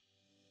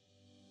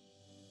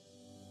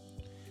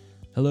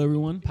Hello,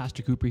 everyone.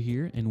 Pastor Cooper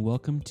here, and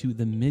welcome to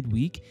the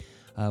Midweek,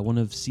 one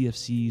of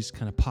CFC's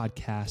kind of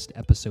podcast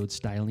episode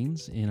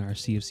stylings in our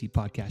CFC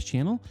podcast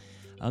channel.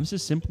 This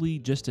is simply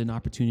just an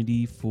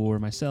opportunity for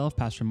myself,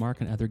 Pastor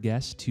Mark, and other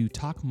guests to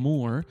talk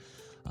more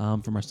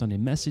from our Sunday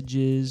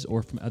messages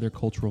or from other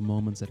cultural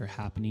moments that are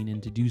happening,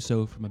 and to do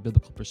so from a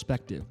biblical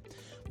perspective.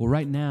 Well,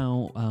 right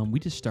now,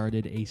 we just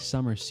started a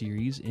summer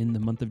series in the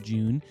month of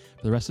June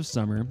for the rest of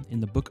summer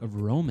in the book of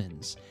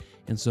Romans.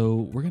 And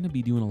so we're going to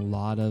be doing a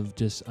lot of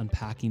just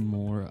unpacking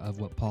more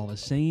of what Paul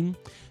is saying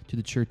to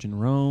the church in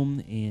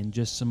Rome and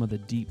just some of the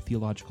deep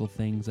theological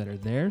things that are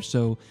there.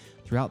 So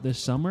throughout this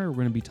summer, we're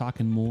going to be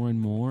talking more and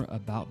more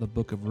about the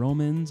book of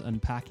Romans,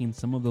 unpacking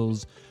some of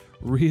those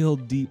real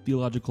deep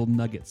theological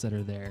nuggets that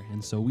are there.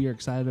 And so we are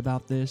excited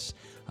about this.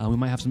 We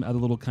might have some other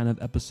little kind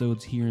of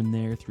episodes here and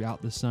there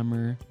throughout the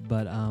summer,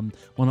 but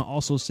want to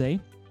also say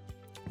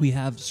we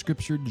have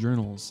scripture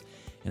journals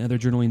and other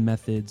journaling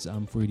methods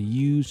for you to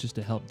use just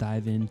to help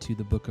dive into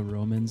the book of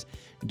Romans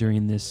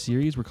during this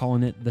series. We're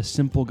calling it The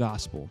Simple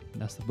Gospel.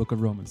 That's the book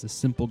of Romans, the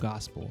simple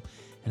gospel,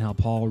 and how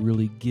Paul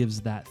really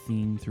gives that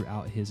theme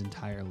throughout his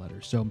entire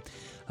letter. So,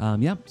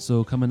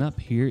 so coming up,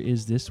 here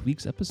is this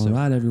week's episode. All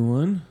right,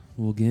 everyone.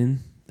 Well,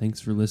 again,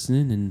 thanks for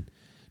listening and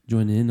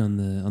joining in on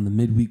the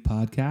midweek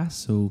podcast.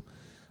 So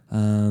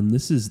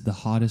this is the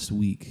hottest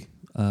week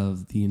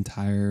of the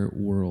entire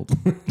world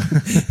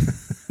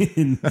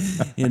in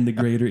the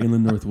greater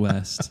Inland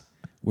Northwest.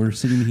 We're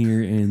sitting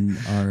here in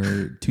our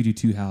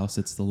 222 house.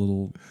 It's the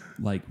little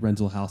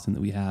rental house that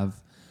we have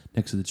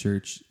next to the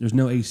church. There's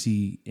no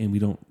AC, and we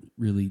don't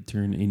really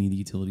turn any of the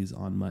utilities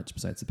on much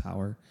besides the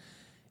power.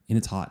 And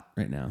it's hot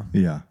right now.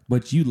 Yeah.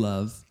 What you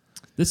love.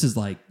 This is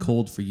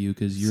cold for you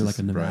because you're like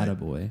a Nevada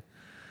boy.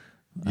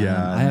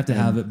 Yeah. I have to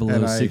have it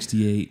below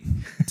 68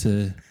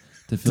 to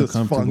feel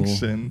comfortable.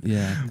 Function,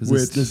 yeah,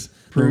 which this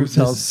proves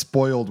how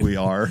spoiled we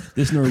are.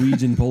 This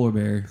Norwegian polar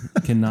bear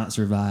cannot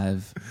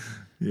survive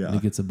when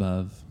it gets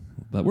above.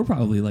 But we're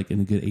probably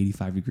in a good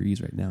 85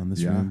 degrees right now in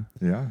this room.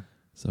 Yeah.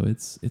 So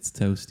it's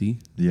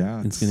toasty.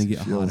 Yeah. It's going to get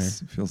hotter.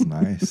 Feels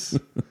nice.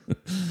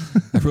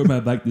 I rode my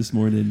bike this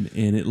morning,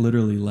 and it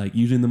literally,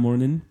 usually in the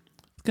morning,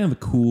 it's kind of a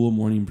cool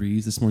morning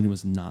breeze. This morning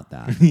was not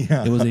that.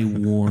 Yeah. It was a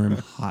warm,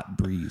 hot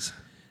breeze.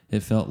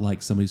 It felt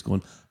like somebody's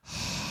going...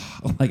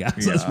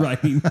 as I was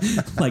riding,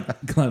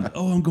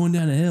 I'm going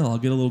down a hill. I'll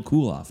get a little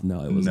cool off.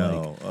 No, it was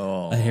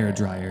a hair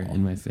dryer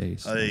in my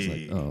face. I was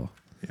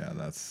yeah,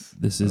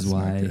 this is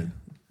why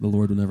the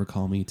Lord will never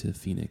call me to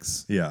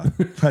Phoenix. Yeah,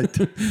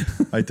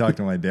 I talked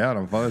to my dad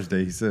on Father's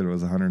Day. He said it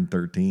was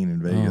 113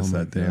 in Vegas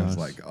that day. Gosh. I was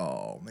like,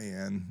 oh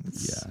man,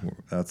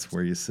 that's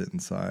where you sit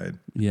inside.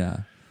 Yeah,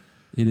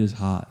 it is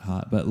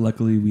hot. But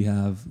luckily we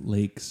have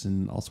lakes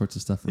and all sorts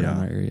of stuff around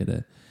our area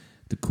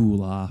to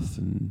cool off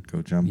and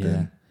go jump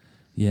in.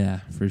 Yeah,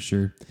 for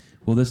sure.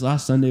 Well, this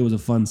last Sunday was a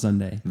fun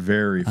Sunday.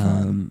 Very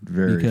fun.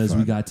 Because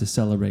we got to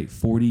celebrate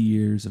 40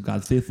 years of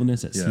God's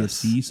faithfulness at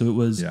CFC. So it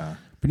was,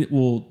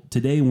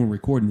 today when we're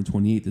recording, the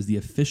 28th, is the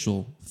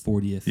official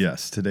 40th.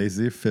 Yes, today's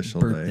the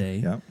official birthday.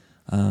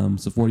 Yep.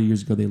 So 40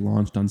 years ago, they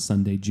launched on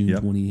Sunday, June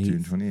 28th.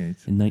 June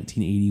 28th. In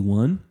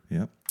 1981.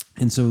 Yep.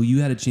 And so you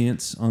had a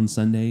chance on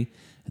Sunday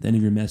at the end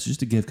of your message just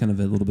to give kind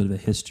of a little bit of a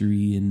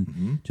history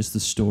and just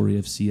the story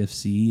of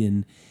CFC,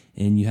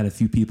 and you had a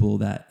few people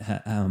that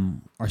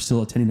are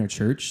still attending our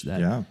church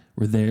that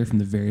were there from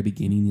the very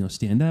beginning,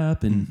 stand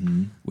up,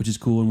 and which is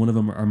cool. And one of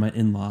them are my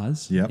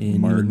in-laws and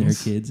even their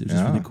kids. It was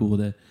just really cool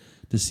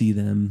to see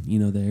them,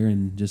 there,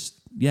 and just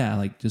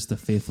the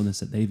faithfulness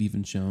that they've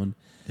even shown.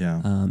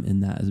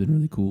 And that has been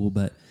really cool.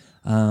 But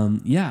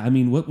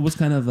what was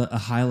kind of a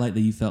highlight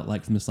that you felt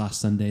like from this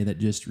last Sunday that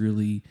just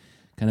really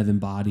kind of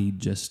embodied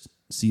just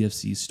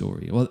CFC's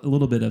story? Well, a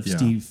little bit of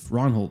Steve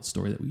Ronholt's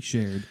story that we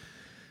shared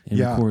and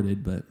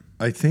recorded, but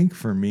I think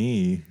for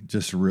me,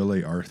 just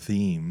really our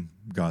theme,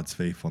 God's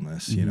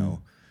faithfulness,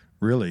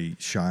 really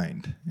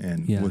shined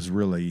and was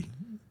really,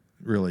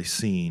 really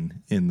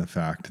seen in the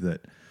fact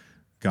that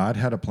God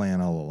had a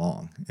plan all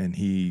along, and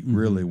he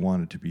really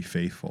wanted to be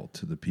faithful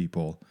to the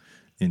people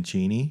in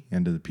Cheney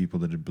and to the people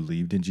that had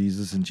believed in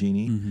Jesus in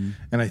Cheney.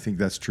 And I think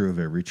that's true of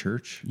every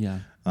church.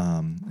 Yeah.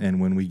 And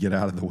when we get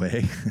out of the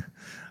way,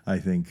 I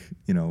think,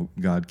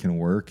 God can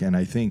work. And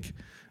I think,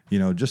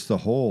 just the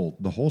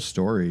whole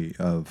story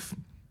of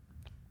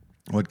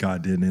what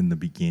God did in the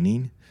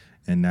beginning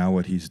and now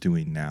what he's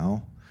doing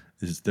now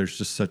is there's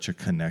just such a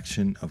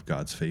connection of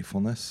God's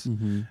faithfulness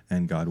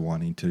and God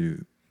wanting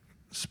to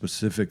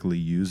specifically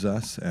use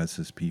us as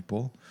his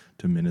people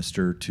to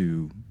minister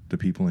to the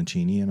people in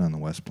Cheney and on the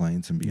West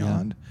Plains and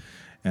beyond.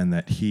 And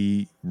that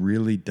he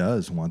really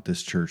does want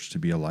this church to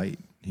be a light.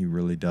 He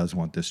really does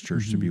want this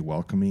church to be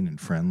welcoming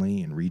and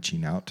friendly and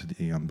reaching out to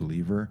the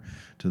unbeliever,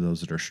 to those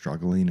that are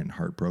struggling and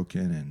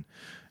heartbroken and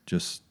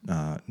just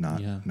not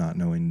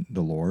knowing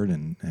the Lord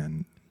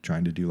and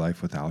trying to do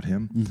life without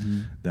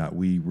him, that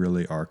we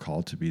really are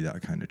called to be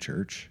that kind of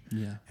church.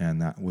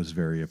 And that was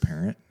very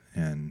apparent.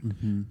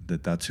 And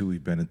that's who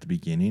we've been at the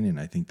beginning, and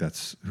I think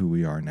that's who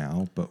we are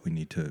now, but we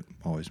need to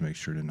always make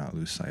sure to not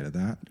lose sight of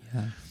that.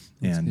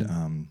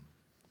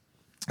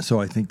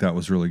 so I think that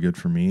was really good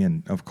for me.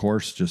 And of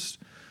course, just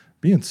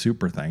being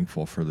super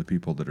thankful for the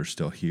people that are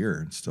still here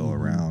and still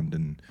around.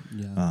 And,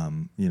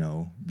 you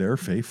know, their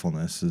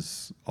faithfulness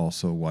is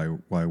also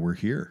why we're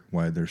here,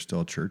 why there's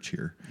still a church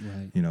here.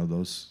 Right. You know,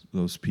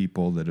 those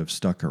people that have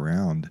stuck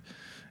around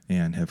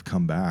and have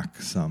come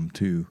back, some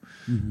too,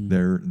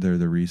 they're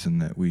the reason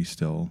that we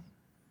still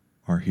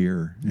are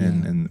here.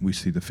 And we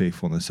see the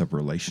faithfulness of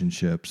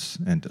relationships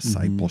and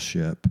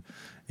discipleship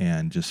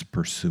and just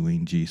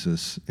pursuing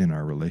Jesus in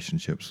our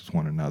relationships with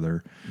one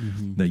another.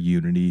 The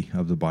unity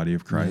of the body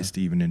of Christ,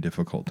 even in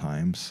difficult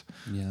times,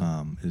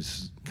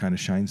 is kind of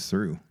shines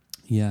through.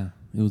 Yeah,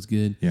 it was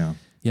good. Yeah,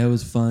 it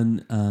was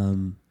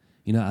fun.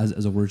 You know,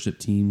 as a worship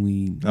team,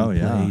 we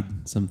played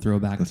some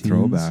throwback tunes,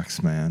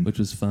 throwbacks, man, which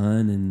was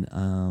fun,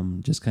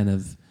 and just kind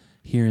of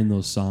hearing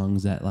those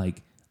songs that,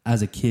 like,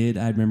 as a kid,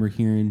 I remember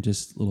hearing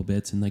just little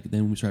bits, and like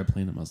then when we started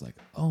playing them, I was like,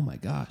 oh my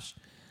gosh,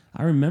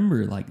 I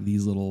remember like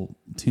these little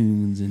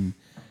tunes, and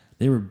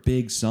they were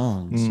big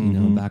songs, you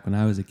know, back when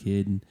I was a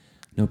kid, and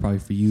you know, probably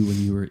for you when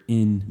you were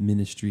in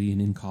ministry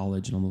and in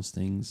college and all those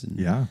things, and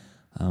it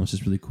was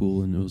just really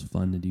cool, and it was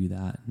fun to do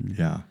that. And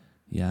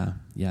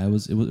it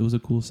was a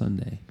cool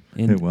Sunday.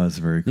 And it was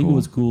very cool. I think it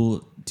was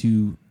cool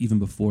too, even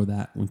before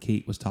that, when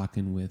Kate was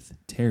talking with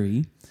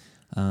Terry,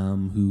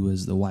 who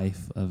was the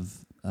wife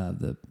of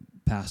the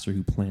pastor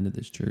who planted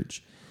this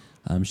church.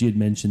 She had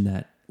mentioned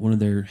that one of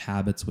their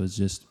habits was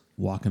just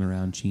walking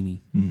around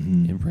Cheney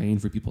and praying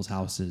for people's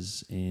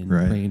houses and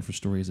praying for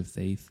stories of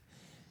faith.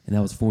 And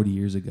that was 40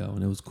 years ago.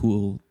 And it was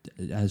cool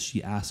as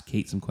she asked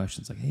Kate some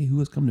questions like, hey, who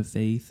has come to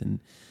faith? And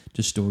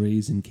just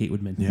stories. And Kate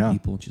would mention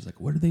people. And she's like,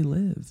 where do they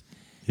live?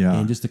 Yeah.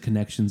 And just the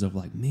connections of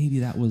like, maybe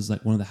that was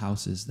like one of the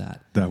houses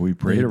that we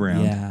prayed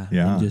around. Yeah.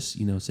 And just,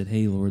 you know, said,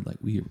 hey, Lord, like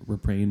we're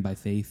praying by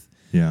faith.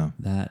 Yeah,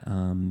 that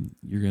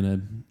you're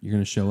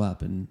gonna show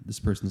up in this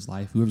person's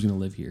life, whoever's gonna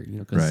live here, you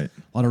know, because a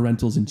lot of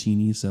rentals in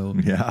Cheney, so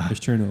there's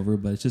turnover.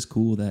 But it's just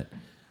cool that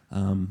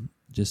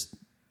just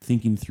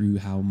thinking through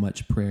how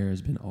much prayer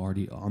has been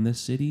already on this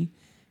city,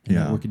 and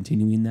that we're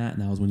continuing that.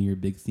 And that was one of your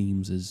big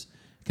themes, is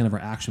kind of our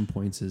action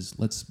points is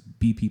let's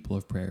be people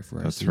of prayer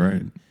for our city. That's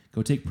right.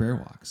 Go take prayer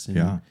walks.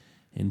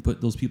 And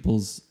put those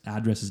people's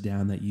addresses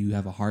down that you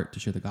have a heart to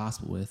share the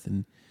gospel with,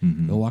 and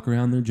go walk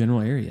around their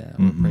general area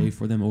or pray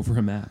for them over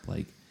a map.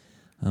 Like,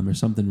 there's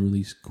something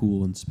really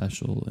cool and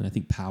special, and I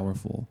think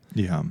powerful.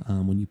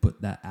 When you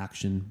put that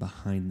action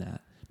behind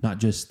that, not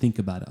just think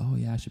about it. Oh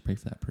yeah, I should pray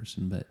for that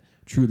person, but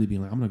truly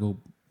being like, I'm gonna go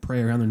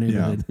pray around their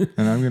neighborhood.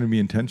 And I'm gonna be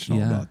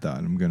intentional about that.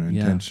 I'm gonna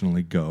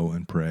intentionally go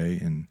and pray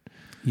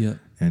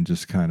and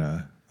just kind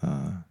of.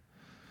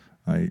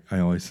 I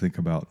always think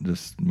about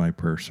just my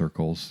prayer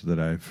circles that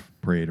I've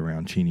prayed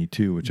around Cheney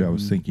too, which I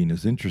was thinking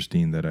is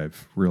interesting that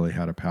I've really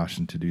had a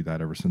passion to do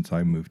that ever since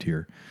I moved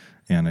here.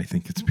 And I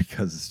think it's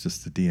because it's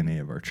just the DNA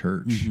of our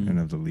church and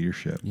of the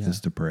leadership is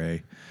to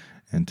pray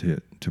and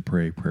to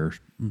pray prayer,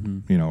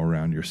 you know,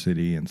 around your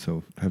city. And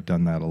so have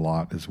done that a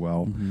lot as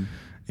well.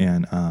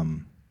 And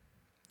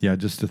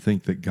just to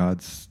think that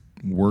God's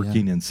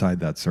working inside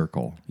that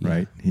circle,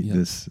 right?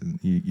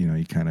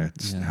 You kind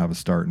of have a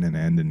start and an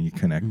end, and you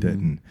connect it,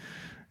 and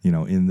you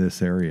know, in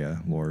this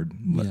area, Lord,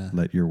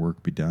 let your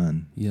work be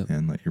done,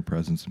 and let your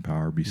presence and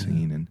power be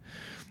seen. And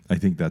I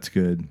think that's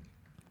good.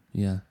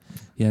 And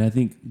I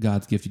think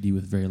God's gifted you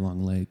with very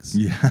long legs.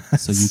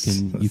 So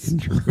you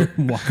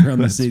can walk around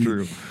the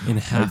city in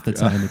half the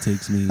time it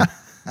takes me.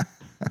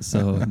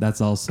 So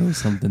that's also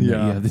something that you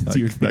have to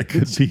do. That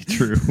could be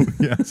true.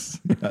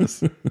 Yes.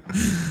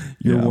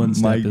 Your one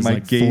step is my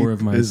like four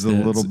of my is steps.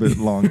 A little bit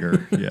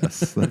longer.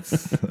 Yes,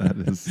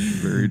 that is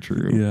very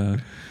true.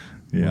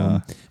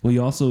 Well,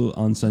 you also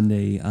on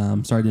Sunday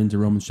started into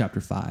Romans chapter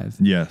 5.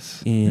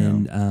 Yes.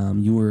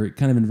 And you were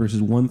kind of in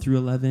verses 1 through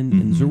 11.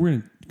 And so we're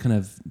going to kind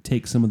of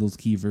take some of those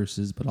key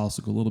verses, but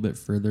also go a little bit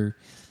further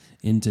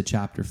into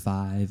chapter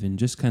 5 and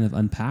just kind of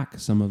unpack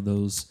some of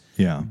those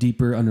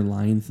deeper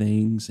underlying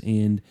things.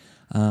 And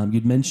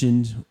you'd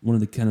mentioned one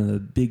of the kind of the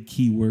big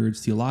key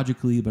words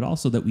theologically, but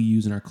also that we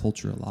use in our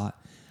culture a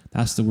lot.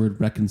 That's the word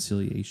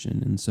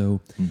reconciliation. And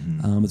so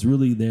it's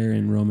really there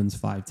in Romans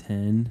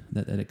 5:10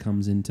 that it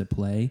comes into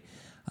play.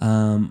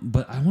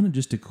 But I wanted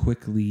just to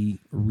quickly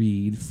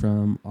read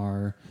from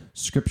our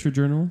scripture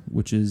journal,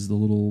 which is the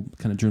little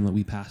kind of journal that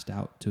we passed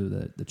out to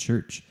the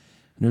church.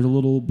 And there's a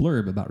little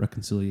blurb about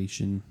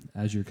reconciliation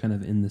as you're kind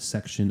of in this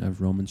section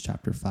of Romans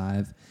chapter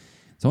 5.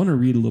 So I want to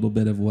read a little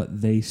bit of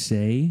what they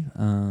say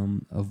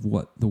of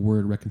what the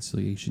word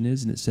reconciliation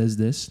is. And it says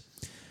this: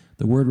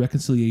 the word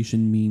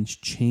reconciliation means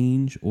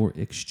change or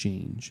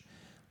exchange.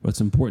 But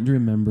it's important to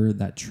remember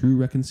that true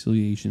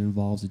reconciliation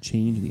involves a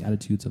change in the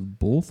attitudes of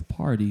both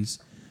parties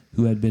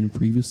who had been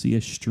previously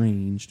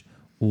estranged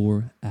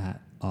or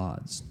at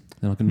odds.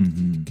 Now I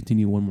can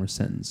continue one more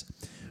sentence.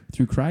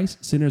 Through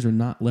Christ, sinners are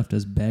not left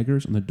as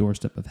beggars on the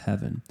doorstep of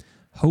heaven,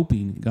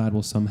 hoping God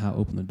will somehow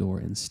open the door.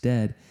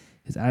 Instead,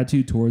 his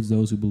attitude towards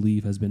those who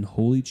believe has been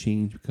wholly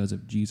changed because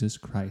of Jesus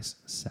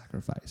Christ's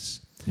sacrifice.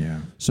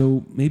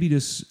 So maybe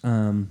just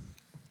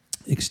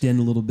extend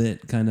a little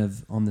bit kind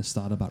of on this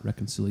thought about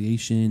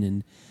reconciliation,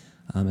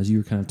 and as you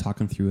were kind of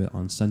talking through it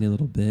on Sunday a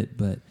little bit,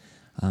 but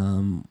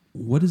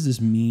what does this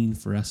mean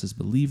for us as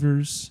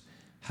believers?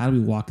 How do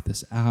we walk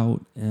this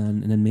out?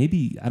 And then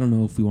maybe, I don't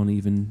know if we want to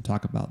even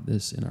talk about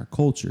this in our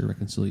culture,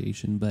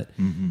 reconciliation, but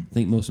I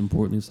think most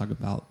importantly, let's talk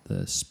about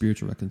the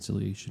spiritual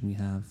reconciliation we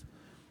have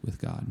with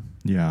God.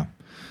 Yeah.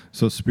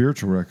 So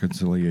spiritual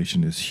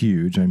reconciliation is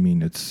huge. I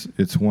mean,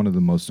 it's one of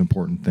the most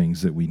important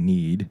things that we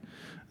need.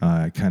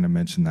 I kind of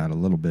mentioned that a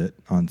little bit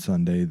on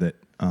Sunday, that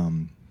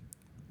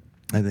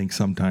I think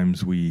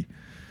sometimes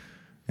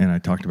and I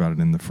talked about it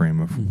in the frame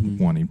of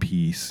wanting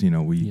peace.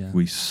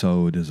 We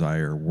so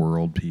desire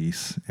world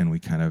peace, and we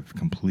kind of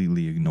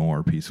completely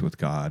ignore peace with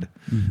God,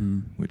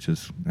 which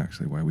is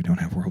actually why we don't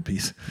have world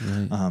peace.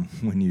 Right.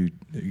 When you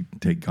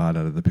take God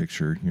out of the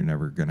picture, you're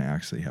never going to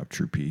actually have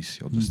true peace.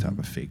 You'll just have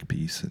a fake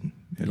peace, and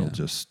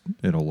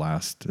it'll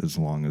last as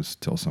long as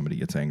till somebody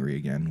gets angry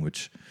again,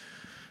 which,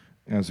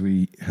 as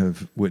we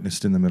have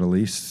witnessed in the Middle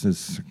East,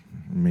 is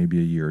maybe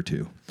a year or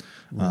two.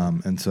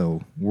 Right. And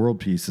so world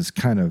peace is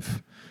kind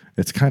of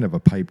a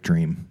pipe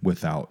dream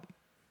without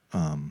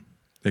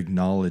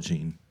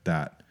acknowledging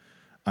that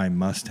I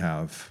must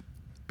have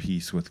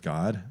peace with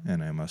God,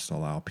 and I must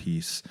allow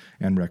peace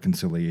and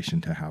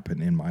reconciliation to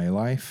happen in my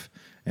life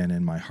and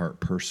in my heart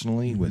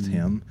personally with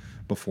Him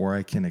before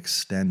I can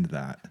extend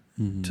that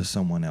to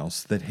someone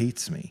else that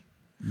hates me.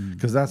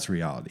 Because that's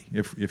reality.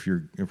 If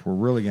we're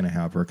really going to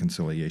have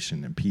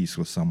reconciliation and peace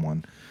with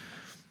someone,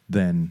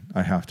 then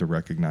I have to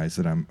recognize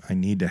that I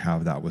need to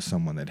have that with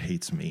someone that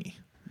hates me.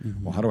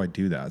 Well, how do I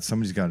do that?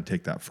 Somebody's got to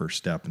take that first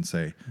step and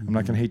say, I'm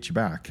not going to hate you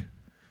back.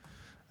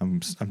 I'm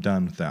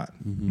done with that.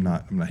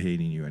 I'm not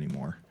hating you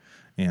anymore.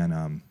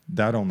 And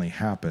that only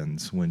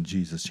happens when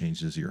Jesus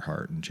changes your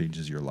heart and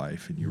changes your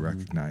life, and you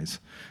recognize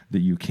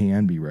that you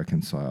can be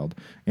reconciled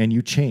and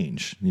you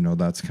change.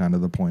 That's kind of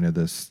the point of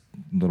this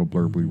little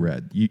blurb we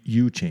read.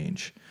 You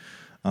change.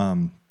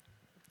 And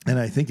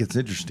I think it's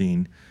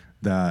interesting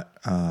that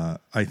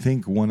I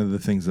think one of the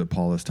things that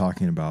Paul is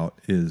talking about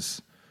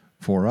is,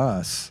 for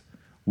us,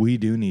 we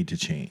do need to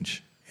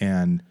change.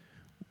 And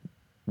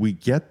we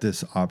get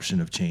this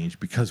option of change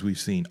because we've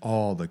seen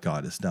all that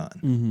God has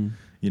done.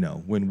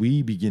 When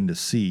we begin to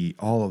see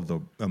all of the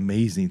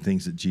amazing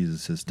things that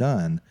Jesus has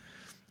done,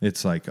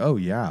 it's like, oh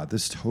yeah,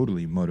 this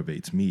totally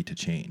motivates me to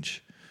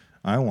change.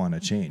 I want to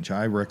change.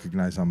 I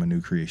recognize I'm a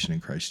new creation in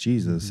Christ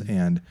Jesus,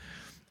 and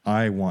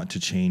I want to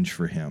change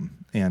for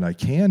Him. And I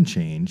can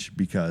change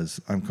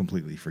because I'm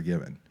completely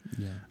forgiven.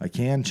 Yeah. I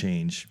can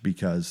change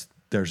because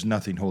there's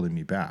nothing holding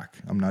me back.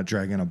 I'm not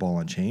dragging a ball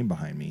and chain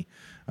behind me.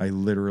 I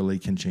literally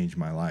can change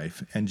my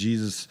life. And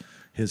Jesus,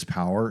 His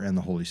power and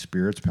the Holy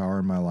Spirit's power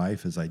in my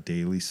life, as I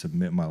daily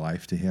submit my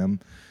life to Him,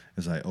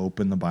 as I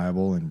open the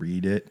Bible and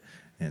read it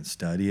and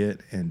study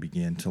it and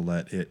begin to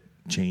let it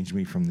change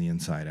me from the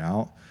inside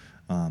out,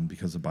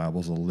 because the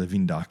Bible's a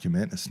living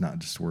document. It's not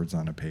just words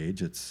on a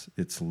page. It's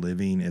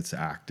living, it's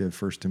active,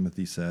 1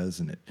 Timothy says,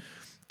 and it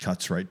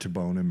cuts right to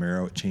bone and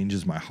marrow. It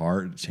changes my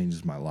heart. It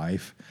changes my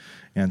life.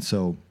 And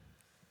so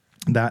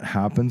that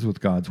happens with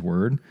God's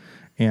Word.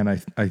 And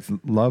I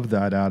love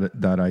that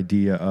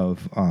idea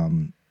of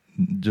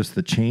just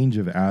the change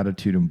of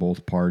attitude in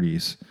both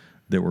parties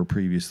that were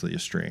previously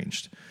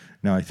estranged.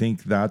 Now, I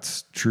think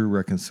that's true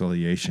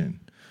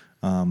reconciliation.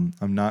 I'm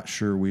not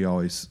sure we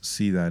always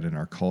see that in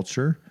our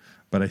culture,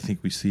 but I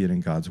think we see it in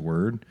God's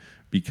Word,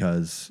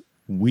 because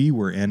we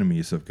were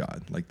enemies of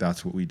God. Like,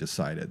 that's what we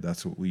decided.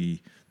 That's what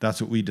we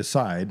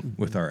decide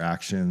with our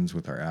actions,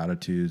 with our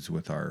attitudes,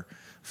 with our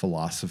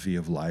philosophy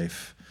of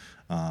life.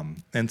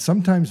 And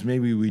sometimes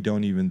maybe we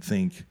don't even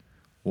think,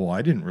 well,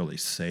 I didn't really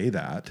say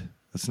that.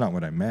 That's not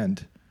what I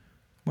meant.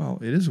 Well,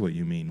 it is what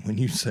you mean when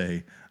you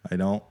say, I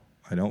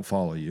don't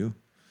follow you.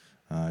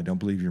 I don't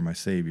believe you're my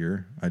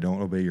Savior. I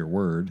don't obey your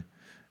word.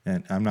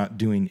 And I'm not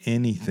doing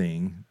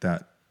anything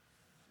that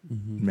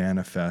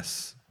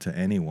manifests to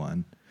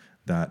anyone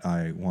that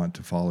I want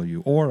to follow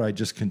you. Or I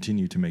just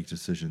continue to make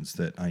decisions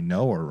that I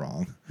know are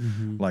wrong,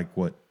 like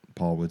what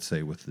Paul would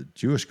say with the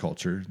Jewish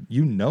culture.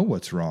 You know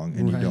what's wrong,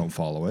 and you don't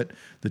follow it.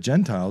 The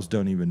Gentiles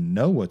don't even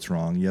know what's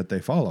wrong, yet they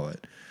follow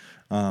it.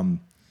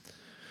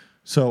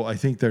 So I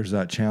think there's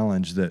that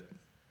challenge that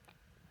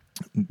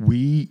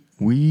we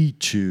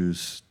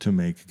choose to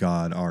make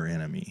God our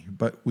enemy.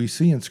 But we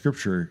see in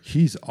Scripture,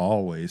 He's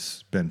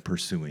always been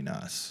pursuing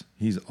us.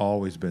 He's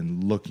always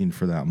been looking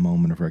for that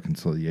moment of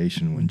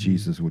reconciliation when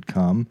Jesus would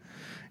come.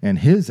 And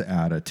His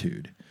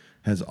attitude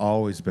has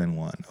always been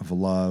one of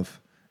love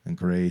and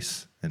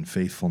grace and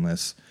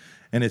faithfulness.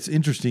 And it's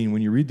interesting,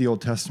 when you read the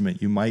Old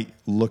Testament, you might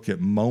look at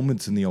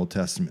moments in the Old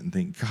Testament and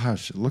think,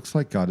 gosh, it looks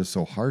like God is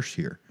so harsh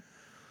here.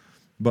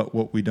 But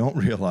what we don't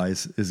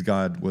realize is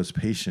God was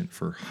patient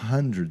for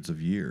hundreds of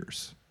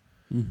years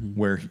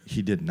where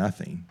He did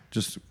nothing,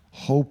 just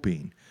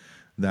hoping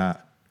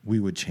that we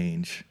would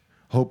change,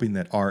 hoping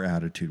that our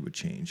attitude would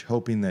change,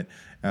 hoping that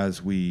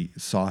as we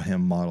saw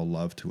Him model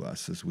love to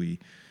us, as we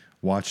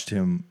watched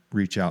Him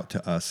reach out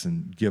to us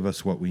and give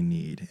us what we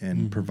need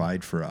and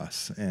provide for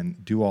us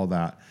and do all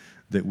that,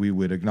 that we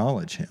would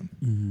acknowledge him.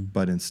 Mm-hmm.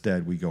 But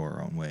instead we go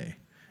our own way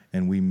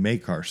and we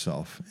make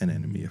ourselves an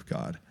enemy of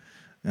God.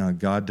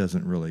 God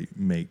doesn't really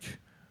make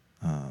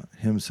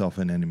himself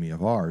an enemy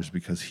of ours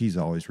because he's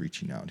always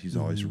reaching out. He's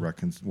always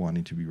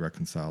wanting to be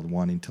reconciled,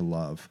 wanting to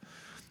love,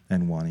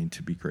 and wanting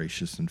to be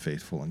gracious and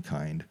faithful and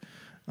kind.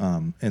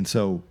 And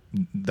so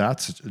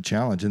that's a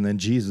challenge. And then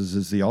Jesus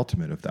is the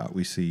ultimate of that.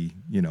 We see,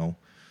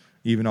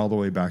 even all the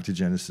way back to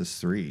Genesis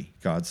 3,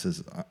 God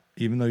says,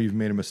 even though you've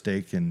made a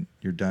mistake and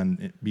you're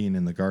done being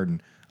in the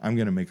garden, I'm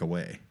going to make a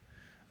way.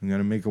 I'm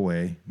going to make a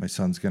way. My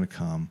son's going to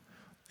come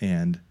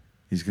and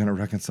he's going to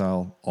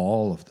reconcile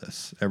all of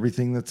this.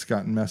 Everything that's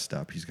gotten messed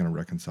up, he's going to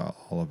reconcile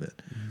all of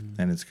it.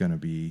 And it's going to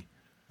be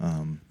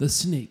the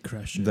snake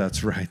crusher.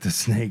 That's right, the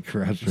snake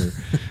crusher.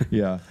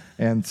 Yeah.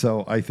 And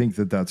so I think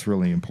that that's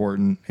really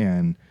important.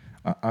 And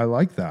I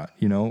like that.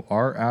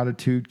 Our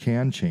attitude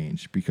can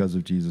change because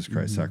of Jesus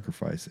Christ's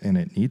sacrifice, and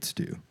it needs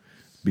to,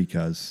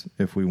 because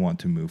if we want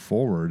to move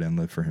forward and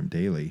live for him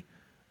daily,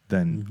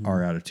 then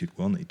our attitude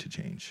will need to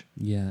change.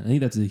 Yeah, I think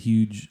that's a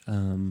huge,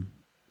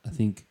 I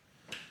think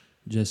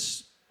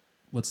just,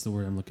 what's the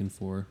word I'm looking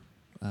for?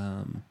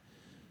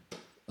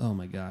 Oh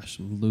my gosh,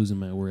 I'm losing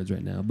my words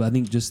right now. But I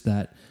think just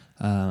that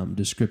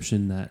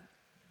description that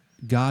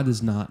God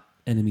is not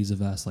enemies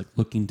of us, like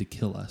looking to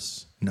kill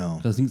us.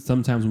 No. I think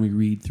sometimes when we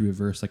read through a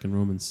verse like in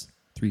Romans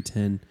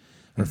 3:10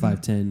 or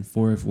 5:10,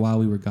 for if while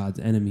we were God's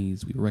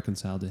enemies, we were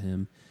reconciled to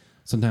him.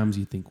 Sometimes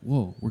you think,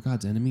 whoa, we're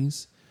God's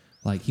enemies?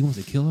 Like he wants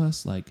to kill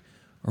us? Like,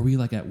 are we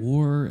like at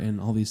war and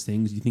all these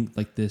things? You think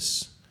like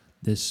this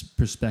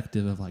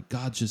perspective of like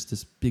God's just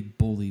this big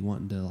bully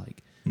wanting to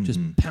like just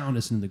pound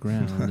us into the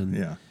ground. And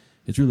Yeah.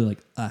 it's really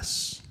like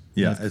us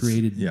Yeah, that have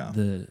created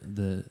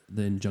the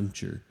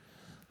injuncture,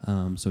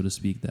 so to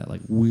speak, that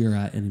like we're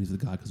at enemies of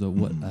God because of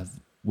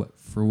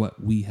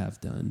what we have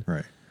done.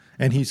 Right.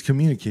 And he's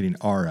communicating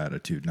our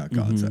attitude, not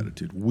God's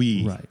attitude.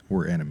 We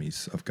were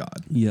enemies of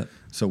God. Yep.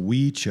 So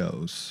we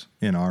chose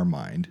in our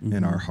mind,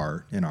 in our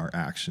heart, in our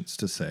actions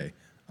to say,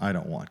 I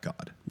don't want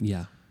God.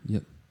 Yeah.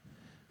 Yep.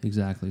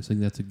 Exactly. So I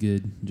think that's a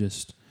good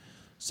just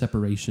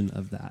separation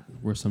of that,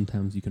 where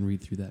sometimes you can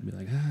read through that and be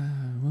like,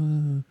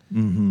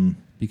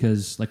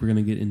 because like we're going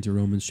to get into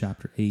Romans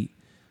chapter 8,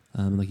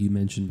 like you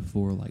mentioned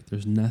before, like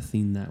there's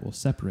nothing that will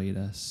separate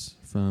us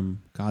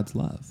from God's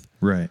love.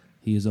 Right.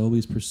 He is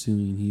always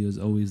pursuing. He is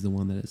always the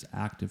one that is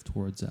active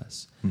towards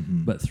us.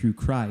 But through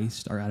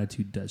Christ, our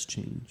attitude does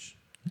change.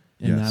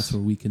 And that's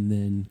where we can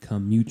then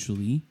come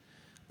mutually,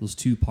 those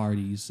two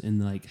parties,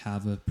 and like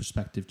have a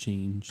perspective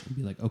change and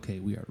be like, okay,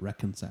 we are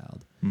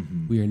reconciled.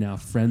 We are now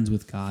friends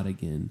with God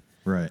again.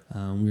 Right.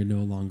 We are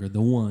no longer the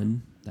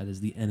one that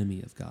is the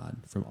enemy of God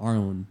from our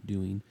own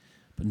doing,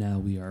 but now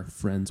we are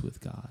friends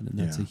with God. And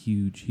that's a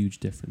huge, huge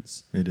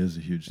difference. It is a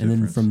huge and difference.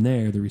 And then from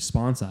there, the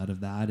response out of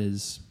that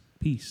is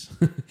peace.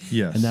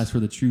 Yes. And that's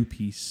where the true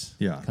peace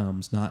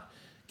comes, not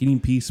getting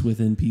peace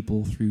within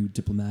people through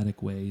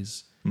diplomatic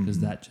ways, because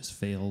that just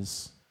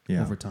fails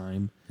over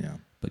time. Yeah.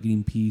 But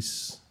getting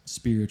peace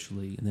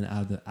spiritually, and then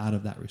out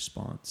of that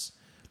response,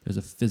 there's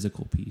a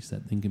physical peace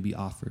that then can be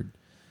offered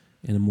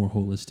in a more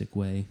holistic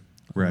way,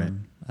 right?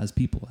 As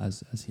people,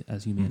 as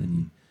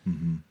humanity.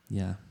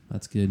 Yeah,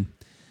 that's good.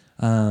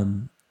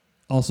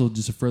 Also,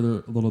 just a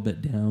little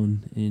bit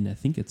down in, I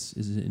think is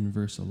it in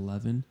verse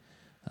 11?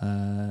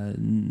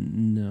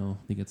 No,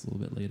 I think it's a little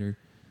bit later.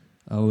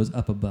 Oh, it was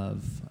up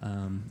above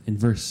in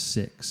verse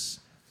 6.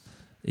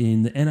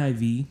 In the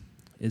NIV,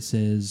 it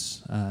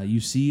says, you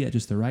see, at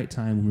just the right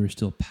time when we were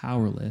still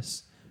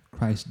powerless,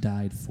 Christ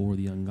died for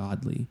the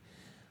ungodly.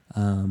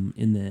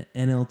 In the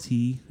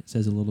NLT, it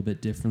says a little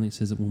bit differently. It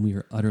says that when we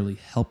are utterly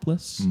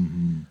helpless,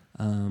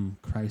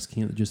 Christ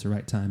came at just the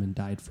right time and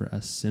died for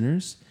us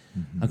sinners.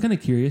 I'm kind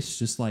of curious,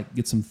 just like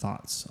get some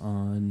thoughts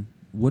on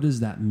what does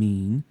that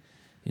mean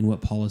in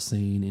what Paul is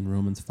saying in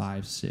Romans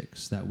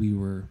 5:6, that we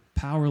were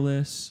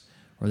powerless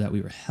or that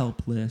we were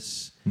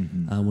helpless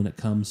when it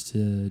comes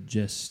to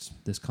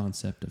just this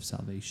concept of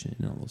salvation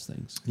and all those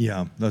things.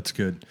 Yeah, that's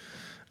good.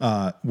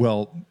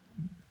 Well,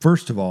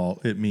 first of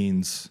all, it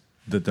means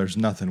that there's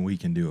nothing we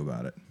can do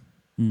about it.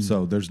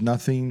 So there's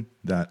nothing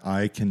that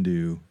I can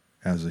do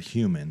as a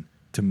human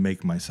to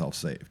make myself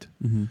saved.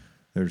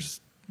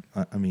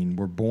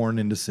 We're born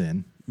into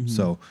sin,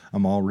 so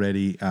I'm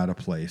already at a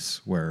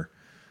place where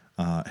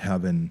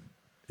heaven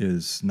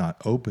is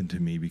not open to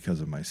me because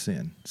of my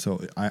sin.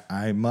 So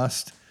I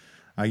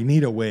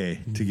need a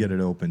way to get it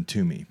open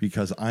to me,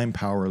 because I'm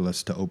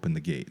powerless to open the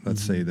gate.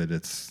 Let's say that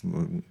it's,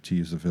 to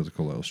use a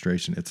physical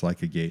illustration, it's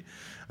like a gate.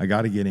 I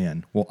got to get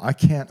in. Well, I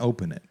can't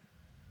open it.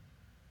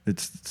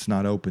 It's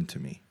not open to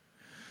me.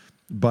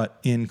 But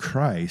in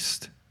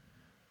Christ,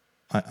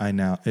 I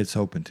now it's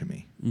open to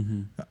me.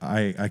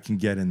 I can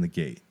get in the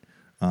gate.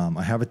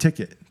 I have a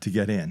ticket to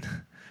get in,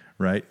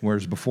 right?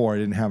 Whereas before I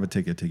didn't have a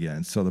ticket to get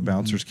in. So the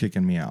bouncer's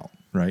kicking me out,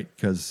 right?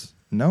 Because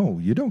no,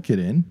 you don't get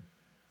in.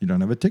 You don't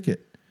have a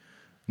ticket.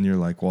 And you're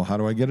like, well, how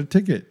do I get a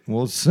ticket?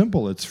 Well, it's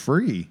simple. It's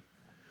free.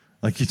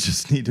 Like, you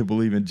just need to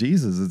believe in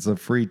Jesus. It's a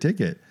free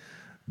ticket.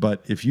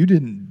 But if you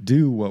didn't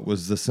do what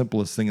was the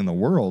simplest thing in the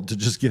world to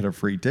just get a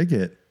free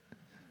ticket,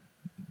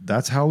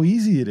 that's how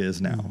easy it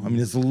is now. I mean,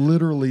 it's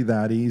literally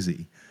that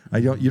easy.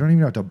 You don't even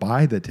have to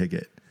buy the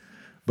ticket,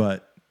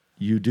 but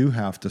you do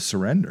have to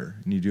surrender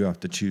and you do have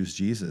to choose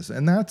Jesus.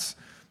 And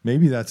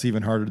maybe that's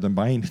even harder than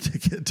buying a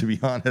ticket, to be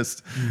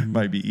honest. It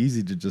might be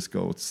easy to just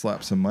go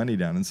slap some money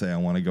down and say, I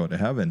want to go to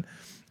heaven.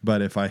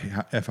 But if I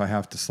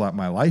have to slap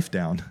my life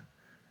down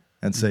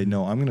and say,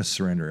 no, I'm going to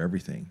surrender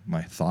everything,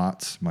 my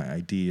thoughts, my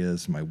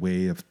ideas, my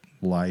way of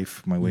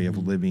life, my way of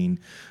living,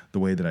 the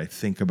way that I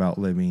think about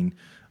living,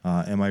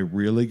 am I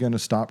really going to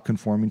stop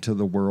conforming to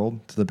the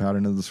world, to the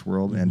pattern of this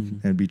world,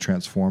 and be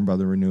transformed by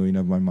the renewing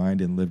of my mind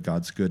and live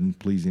God's good and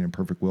pleasing and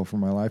perfect will for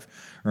my life?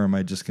 Or am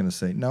I just going to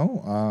say,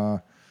 no,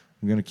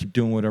 I'm going to keep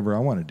doing whatever I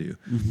want to do?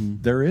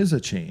 There is a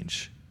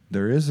change.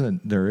 There is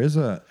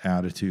a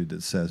attitude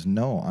that says,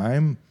 no,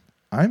 I'm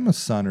a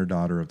son or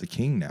daughter of the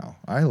King now.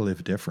 I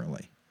live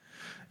differently.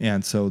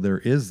 And so there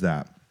is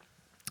that.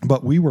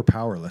 But we were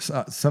powerless.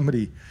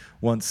 Somebody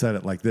once said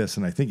it like this,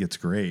 and I think it's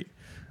great.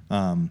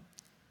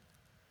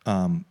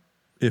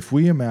 If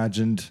we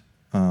imagined,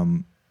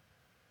 how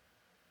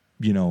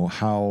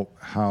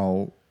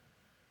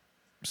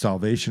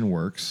salvation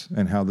works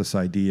and how this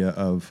idea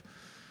of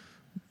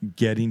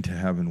getting to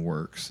heaven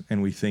works,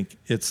 and we think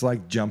it's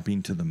like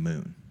jumping to the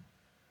moon.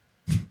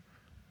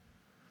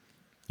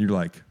 You're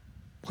like,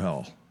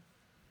 well,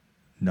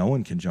 no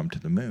one can jump to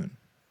the moon.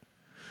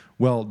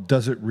 Well,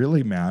 does it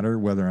really matter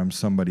whether I'm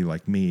somebody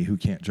like me who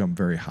can't jump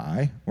very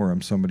high or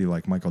I'm somebody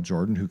like Michael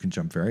Jordan who can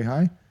jump very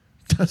high?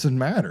 Doesn't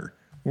matter.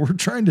 We're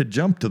trying to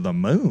jump to the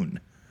moon.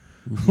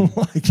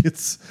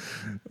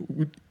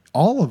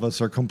 All of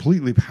us are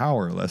completely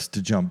powerless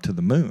to jump to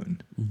the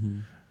moon.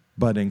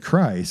 But in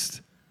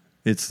Christ,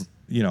 it's,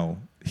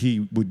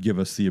 he would give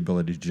us the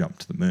ability to jump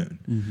to the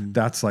moon.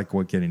 That's like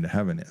what getting to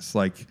heaven is.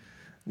 Like,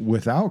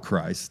 without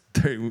Christ,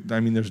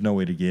 there's no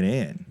way to get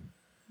in.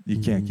 You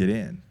can't get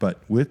in.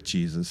 But with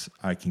Jesus,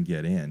 I can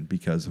get in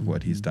because of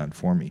what he's done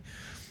for me.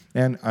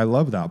 And I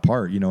love that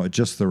part, at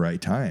just the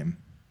right time,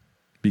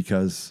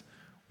 because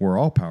we're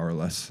all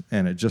powerless.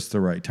 And at just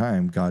the right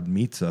time, God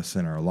meets us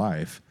in our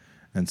life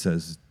and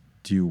says,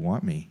 do you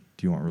want me?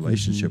 Do you want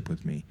relationship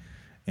with me?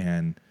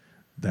 And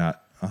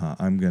that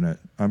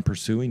I'm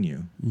pursuing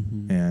you.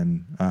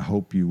 And I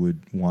hope you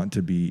would want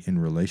to be in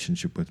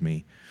relationship with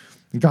me.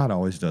 God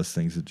always does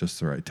things at just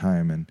the right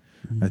time. And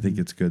I think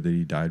it's good that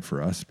he died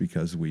for us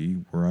because we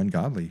were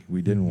ungodly.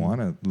 We didn't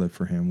want to live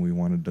for him. We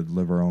wanted to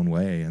live our own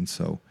way. And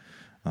so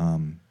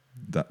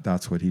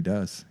that's what he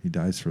does. He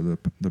dies for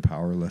the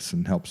powerless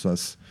and helps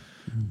us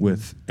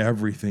with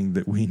everything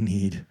that we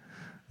need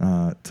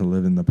to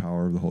live in the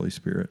power of the Holy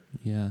Spirit.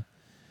 Yeah.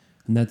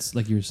 And that's,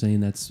 like you were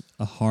saying, that's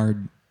a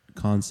hard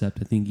concept,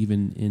 I think,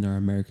 even in our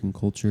American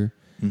culture,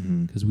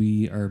 because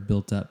we are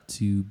built up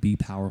to be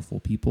powerful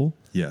people.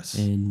 Yes.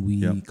 And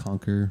we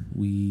conquer.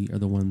 We are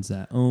the ones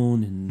that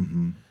own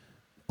and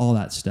all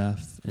that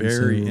stuff. And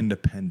very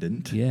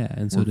independent. Yeah.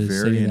 And so to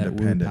say that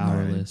we're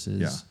powerless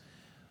is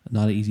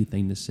not an easy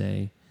thing to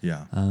say.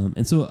 Yeah.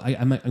 And so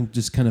I'm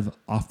just kind of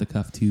off the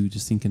cuff too,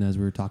 just thinking as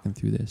we were talking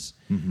through this,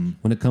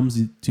 when it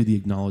comes to the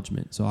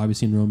acknowledgement. So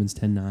obviously in Romans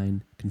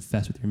 10:9,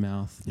 confess with your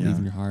mouth, believe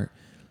in your heart,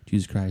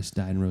 Jesus Christ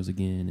died and rose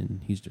again,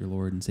 and he's your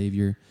Lord and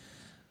Savior.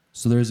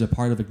 So there's a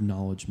part of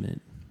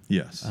acknowledgement.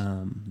 Yes.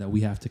 That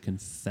we have to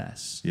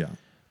confess. Yeah.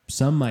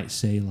 Some might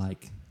say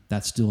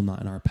that's still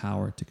not in our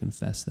power to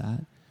confess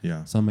that.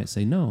 Yeah. Some might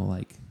say no,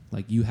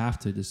 like you have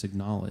to just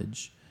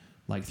acknowledge,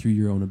 through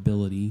your own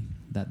ability,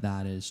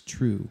 that is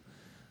true.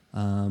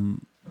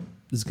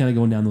 This is kind of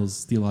going down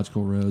those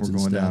theological roads. We're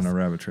going down a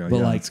rabbit trail. But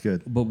that's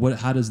good. But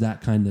how does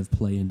that kind of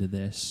play into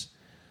this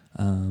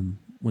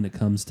when it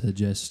comes to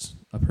just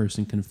a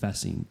person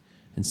confessing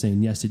and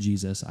saying yes to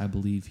Jesus? I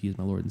believe he is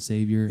my Lord and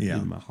Savior. Yeah.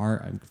 In my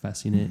heart, I'm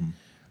confessing it,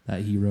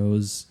 that he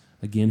rose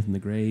again from the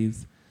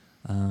grave.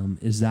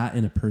 Is that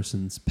in a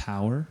person's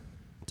power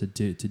to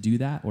do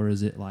that? Or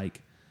is it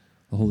like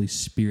the Holy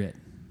Spirit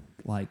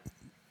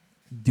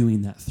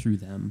doing that through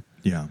them?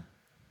 Yeah.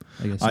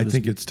 I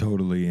think it's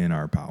totally in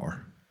our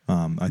power.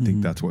 I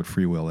think that's what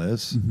free will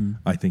is.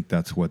 I think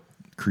that's what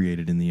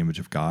created in the image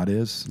of God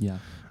is. Yeah.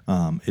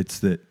 It's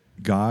that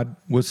God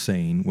was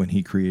saying when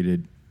he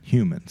created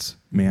humans,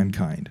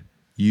 mankind,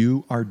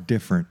 you are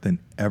different than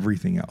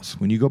everything else.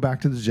 When you go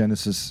back to the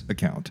Genesis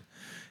account,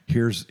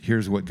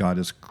 here's what God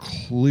is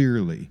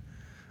clearly,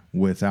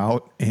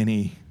 without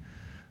any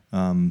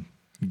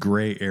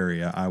gray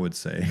area, I would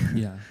say,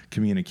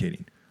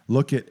 communicating.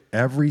 Look at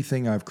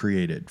everything I've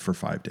created for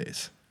 5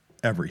 days.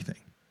 Everything.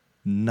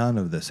 None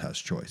of this has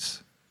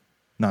choice.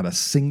 Not a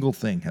single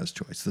thing has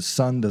choice. The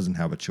sun doesn't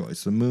have a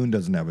choice. The moon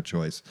doesn't have a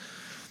choice.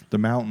 The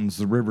mountains,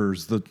 the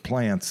rivers, the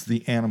plants,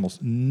 the animals,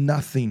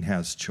 nothing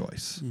has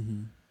choice.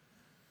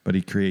 But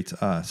he creates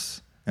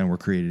us, and we're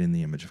created in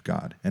the image of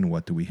God. And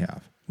what do we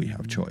have? We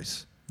have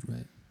choice.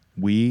 Right.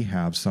 We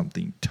have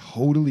something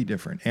totally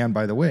different. And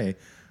by the way,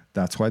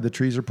 that's why the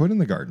trees are put in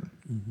the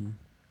garden.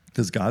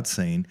 Because God's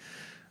saying,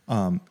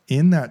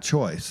 In that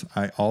choice,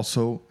 I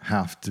also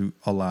have to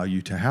allow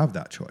you to have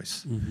that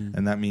choice.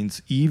 And that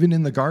means even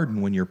in the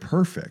garden, when you're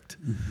perfect,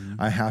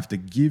 I have to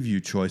give you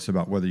choice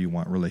about whether you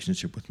want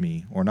relationship with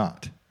me or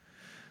not.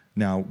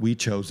 Now, we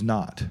chose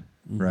not,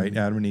 right?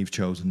 Adam and Eve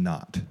chose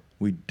not.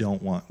 We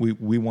don't want,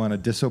 we want to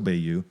disobey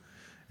you,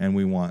 and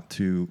we want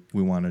to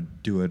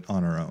do it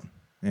on our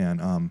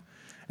own.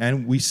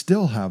 And we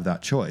still have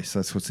that choice.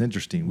 That's what's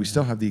interesting. We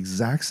still have the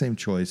exact same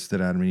choice that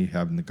Adam and Eve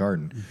have in the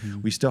garden.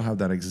 We still have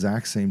that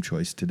exact same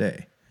choice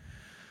today,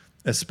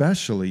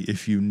 especially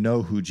if you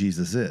know who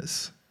Jesus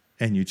is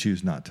and you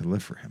choose not to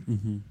live for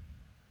him.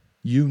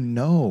 You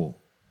know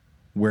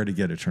where to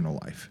get eternal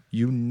life.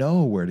 You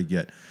know where to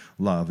get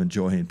love and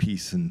joy and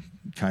peace and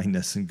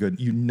kindness and good.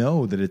 You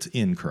know that it's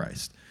in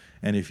Christ.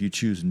 And if you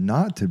choose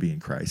not to be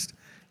in Christ,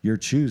 you're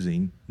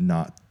choosing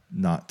not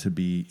to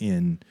be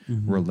in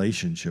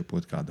relationship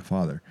with God the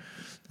Father,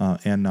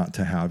 and not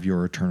to have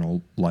your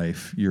eternal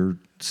life. You're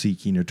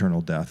seeking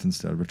eternal death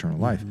instead of eternal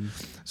life.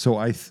 So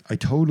I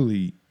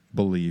totally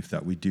believe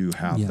that we do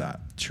have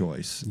that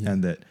choice,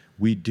 and that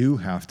we do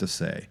have to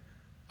say,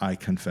 I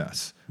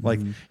confess. Like,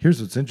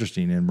 here's what's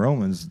interesting in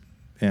Romans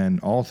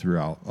and all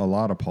throughout a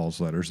lot of Paul's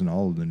letters and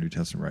all of the New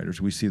Testament writers,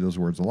 we see those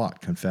words a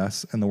lot,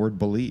 confess and the word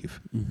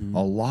believe,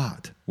 a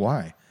lot.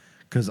 Why?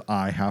 Because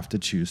I have to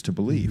choose to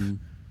believe.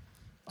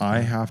 I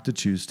have to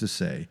choose to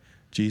say,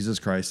 Jesus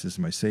Christ is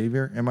my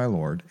Savior and my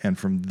Lord, and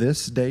from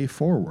this day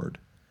forward,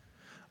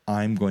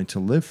 I'm going to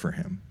live for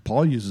him.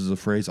 Paul uses a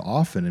phrase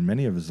often in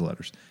many of his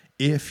letters.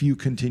 If you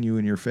continue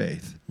in your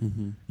faith,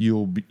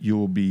 you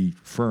will be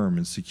firm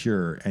and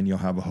secure, and you'll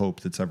have a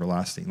hope that's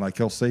everlasting. Like,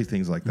 he'll say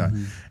things like that.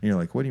 And you're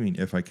like, what do you mean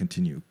if I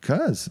continue?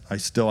 Because I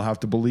still have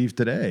to believe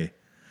today.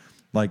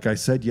 Like, I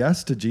said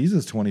yes to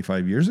Jesus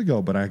 25 years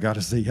ago, but I got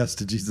to say yes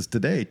to Jesus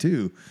today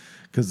too.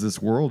 Because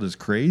this world is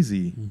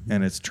crazy,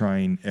 and it's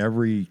trying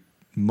every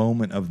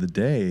moment of the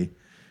day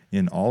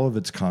in all of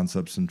its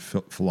concepts and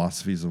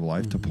philosophies of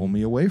life to pull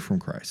me away from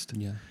Christ.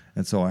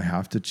 And so I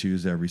have to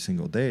choose every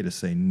single day to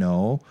say,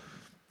 no,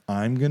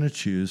 I'm going to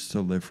choose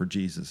to live for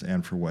Jesus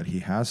and for what he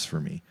has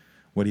for me,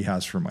 what he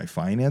has for my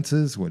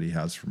finances, what he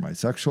has for my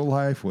sexual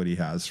life, what he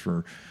has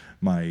for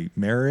my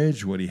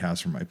marriage, what he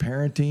has for my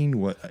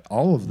parenting,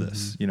 all of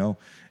this,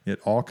 it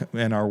all,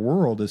 and our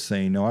world is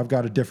saying, no, I've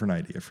got a different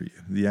idea for you.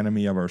 The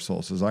enemy of our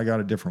soul says, I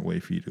got a different way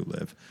for you to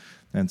live.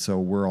 And so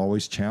we're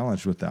always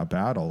challenged with that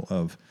battle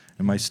of,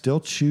 am I still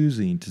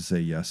choosing to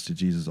say yes to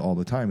Jesus all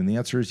the time? And the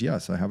answer is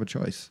yes, I have a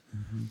choice.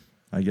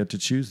 I get to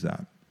choose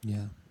that.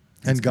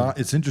 And God,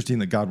 it's interesting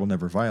that God will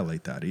never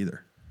violate that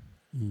either.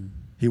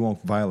 He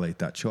won't violate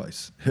that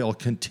choice. He'll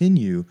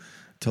continue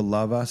to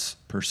love us,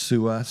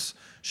 pursue us,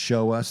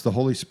 show us the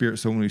Holy Spirit.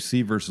 So when we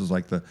see verses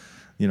like the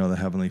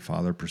Heavenly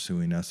Father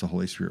pursuing us, the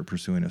Holy Spirit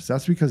pursuing us,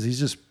 that's because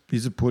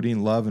he's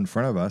putting love in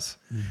front of us.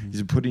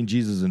 He's putting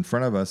Jesus in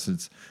front of us.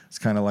 It's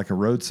kind of like a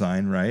road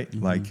sign, right?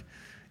 Like,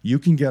 you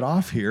can get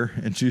off here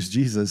and choose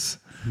Jesus,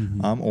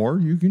 or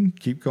you can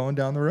keep going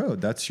down the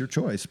road. That's your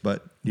choice.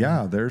 But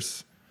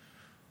there's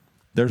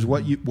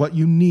what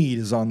you need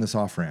is on this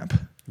off ramp,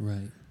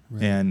 right?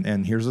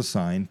 And here's a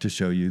sign to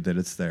show you that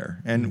it's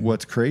there. And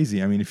what's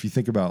crazy, I mean, if you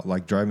think about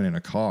like driving in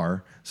a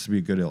car, this would be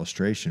a good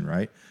illustration,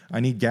 right? I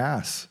need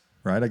gas,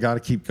 right? I got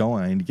to keep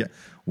going. I need to get,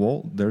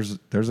 well, there's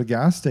a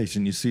gas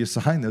station. You see a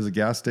sign, there's a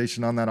gas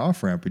station on that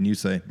off ramp, and you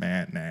say,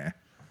 man,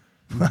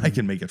 nah, I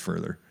can make it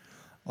further.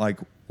 Like,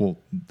 well,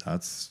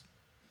 that's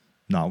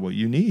not what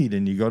you need.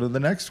 And you go to the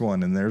next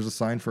one, and there's a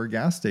sign for a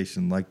gas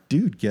station. Like,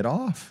 dude, get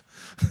off.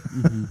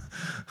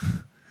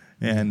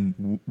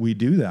 And we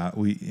do that.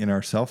 We, in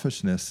our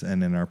selfishness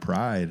and in our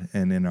pride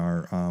and in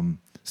our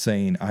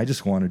saying, I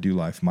just want to do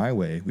life my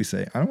way, we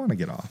say, I don't want to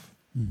get off.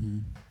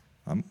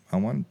 I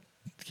want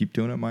to keep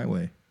doing it my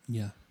way.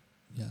 Yeah,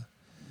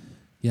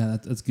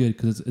 that's good,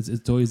 because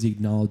it's always the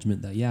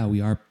acknowledgement that, we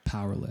are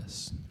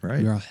powerless.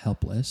 Right. We are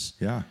helpless.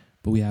 Yeah.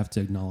 But we have to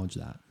acknowledge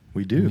that.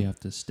 We do. And we have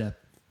to step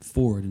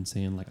forward and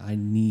saying, like, I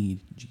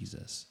need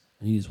Jesus.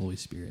 I need his Holy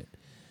Spirit.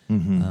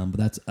 But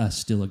that's us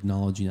still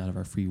acknowledging out of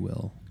our free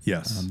will.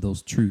 Yes.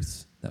 Those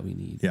truths that we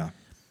need. Yeah.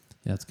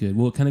 That's good.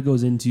 Well, it kind of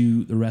goes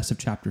into the rest of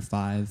chapter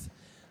 5.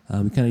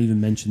 We kind of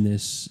even mentioned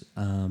this.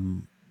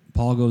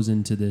 Paul goes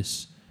into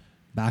this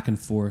back and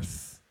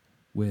forth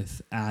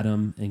with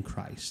Adam and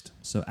Christ.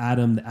 So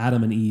Adam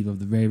and Eve of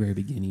the very, very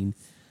beginning,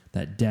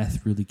 that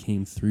death really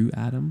came through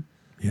Adam,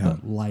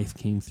 but life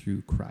came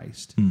through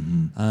Christ.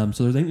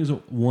 So I think there's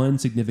one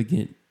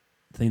significant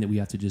thing that we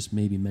have to just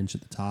maybe mention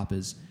at the top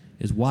is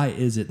why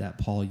is it that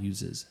Paul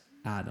uses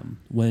Adam?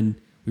 When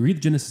we read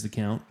the Genesis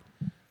account,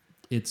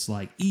 it's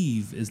like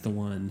Eve is the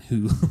one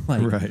who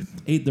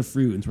ate the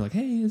fruit, and we're like,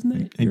 hey, isn't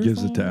that and your gives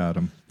fault? It to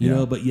Adam. You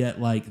know, but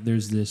yet like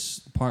there's this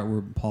part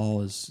where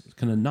Paul is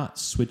kind of not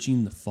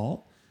switching the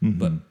fault,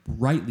 but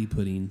rightly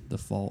putting the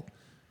fault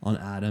on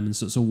Adam. And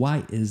so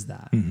why is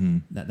that,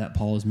 that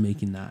Paul is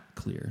making that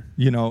clear?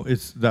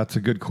 That's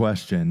a good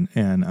question.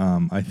 And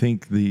I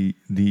think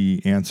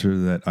the answer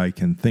that I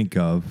can think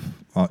of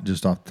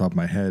just off the top of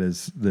my head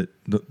is that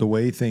the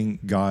way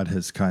God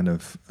has kind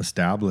of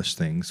established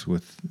things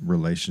with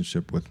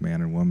relationship with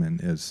man and woman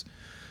is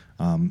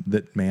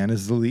that man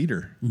is the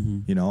leader.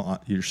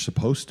 You're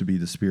supposed to be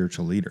the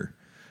spiritual leader.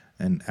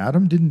 And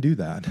Adam didn't do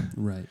that.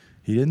 Right.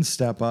 He didn't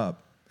step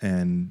up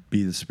and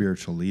be the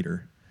spiritual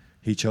leader.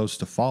 He chose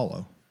to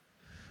follow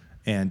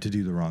and to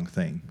do the wrong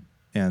thing.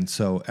 And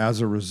so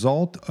as a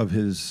result of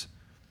his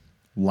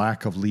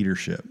lack of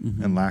leadership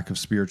and lack of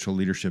spiritual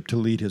leadership to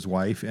lead his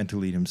wife and to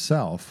lead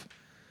himself,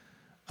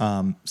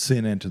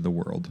 sin entered the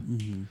world.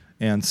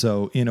 And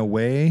so in a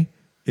way,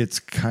 it's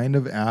kind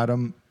of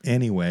Adam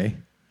anyway,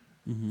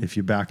 if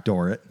you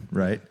backdoor it,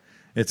 right?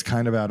 It's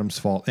kind of Adam's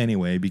fault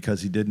anyway,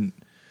 because he didn't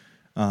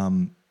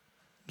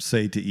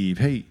say to Eve,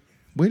 hey,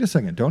 wait a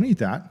second, don't eat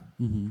that.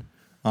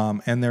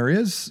 And there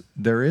is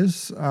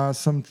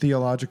some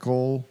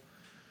theological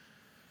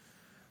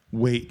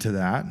weight to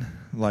that.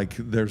 Like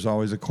there's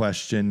always a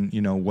question,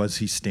 was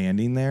he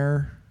standing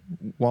there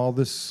while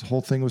this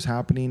whole thing was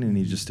happening and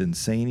he just didn't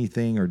say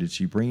anything, or did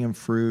she bring him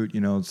fruit?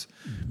 It's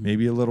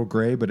maybe a little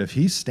gray, but if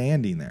he's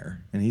standing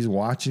there and he's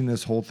watching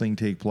this whole thing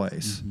take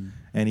place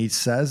and he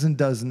says and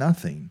does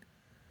nothing,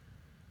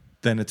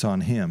 then it's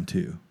on him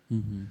too.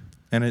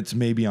 And it's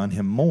maybe on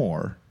him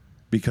more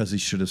because he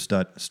should have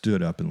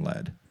stood up and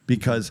led.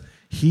 Because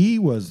he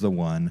was the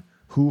one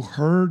who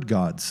heard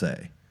God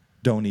say,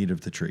 don't eat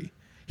of the tree.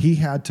 He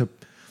had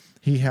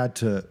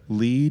to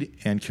lead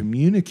and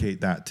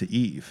communicate that to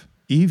Eve.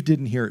 Eve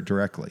didn't hear it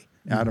directly.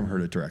 Adam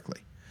heard it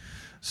directly.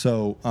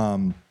 So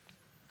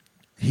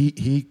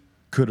he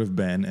could have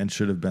been and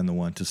should have been the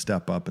one to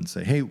step up and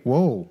say, hey,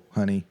 whoa,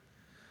 honey,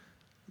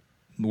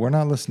 we're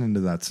not listening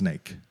to that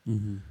snake.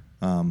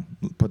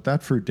 Put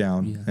that fruit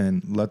down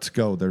and let's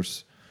go.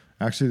 There's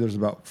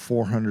about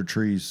 400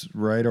 trees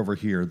right over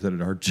here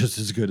that are just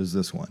as good as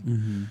this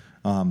one.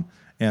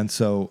 And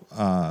so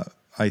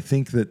I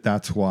think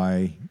that's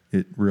why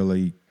it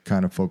really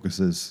kind of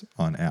focuses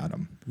on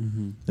Adam,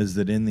 is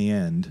that in the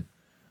end,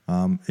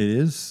 it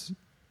is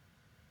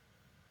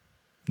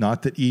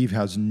not that Eve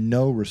has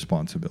no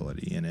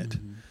responsibility in it,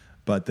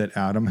 but that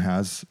Adam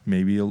has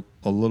maybe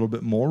a little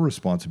bit more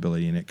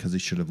responsibility in it because he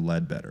should have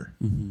led better.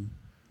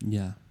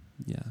 Yeah.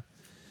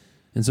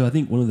 And so I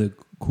think one of the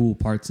cool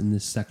parts in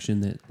this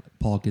section that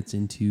Paul gets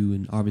into,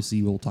 and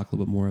obviously we'll talk a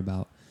little bit more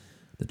about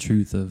the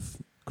truth of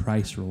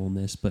Christ's role in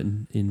this, but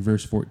in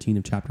verse 14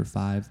 of chapter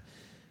 5, it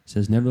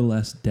says,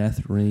 nevertheless,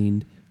 death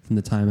reigned from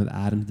the time of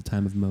Adam to the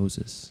time of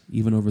Moses,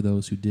 even over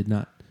those who did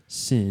not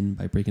sin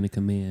by breaking a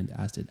command,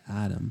 as did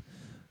Adam,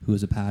 who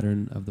is a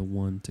pattern of the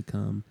one to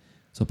come.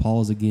 So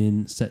Paul is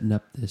again setting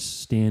up this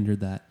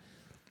standard that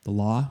the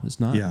law is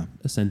not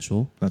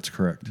essential. That's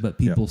correct. But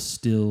people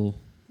still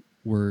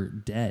were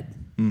dead,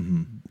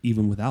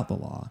 even without the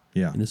law,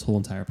 in this whole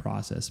entire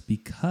process,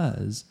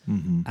 because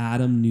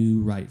Adam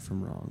knew right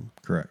from wrong.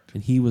 Correct.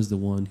 And he was the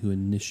one who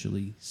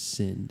initially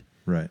sinned.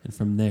 Right. And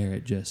from there,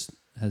 it just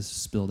has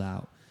spilled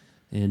out.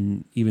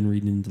 And even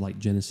reading into like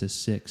Genesis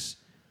 6,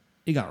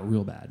 it got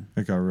real bad.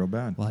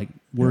 Like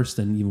worse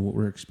than even what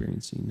we're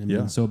experiencing. I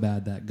mean, so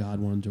bad that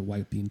God wanted to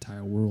wipe the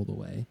entire world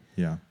away.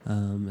 Yeah.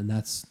 And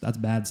that's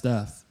bad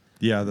stuff.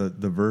 Yeah.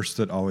 The verse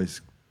that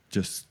always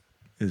just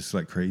is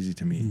like crazy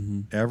to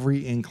me.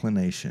 Every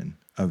inclination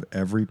of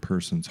every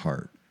person's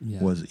heart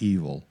was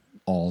evil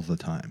all the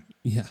time.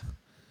 Yeah.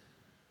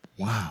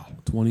 Wow.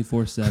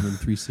 24/7,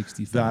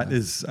 365. That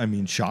is,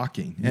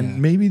 shocking.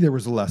 And maybe there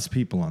was less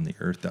people on the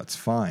earth. That's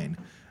fine.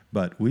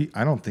 But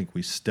I don't think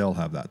we still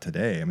have that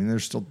today. I mean,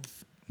 there's still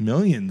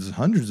millions,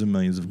 hundreds of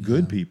millions of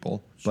good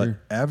people, but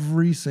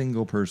every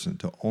single person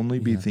to only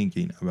be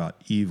thinking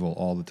about evil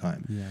all the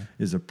time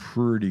is a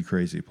pretty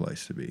crazy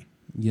place to be.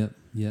 Yep.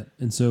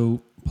 And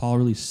so Paul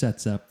really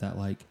sets up that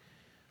like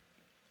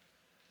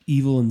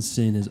evil and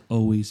sin has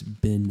always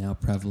been now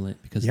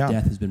prevalent because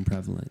death has been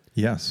prevalent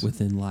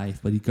within life.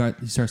 But he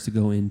starts to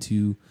go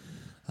into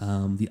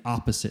the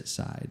opposite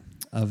side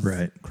of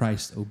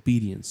Christ's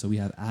obedience. So we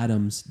have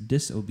Adam's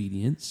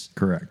disobedience.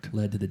 Correct.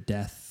 Led to the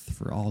death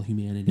for all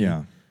humanity.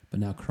 Yeah. But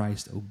now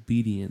Christ's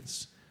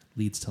obedience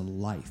leads to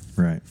life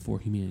for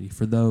humanity,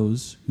 for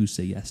those who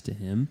say yes to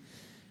him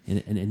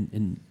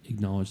and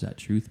acknowledge that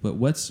truth. But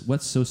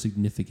what's so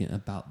significant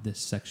about this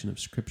section of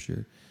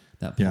Scripture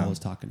that Paul is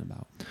talking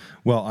about?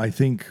 Well, I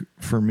think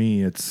for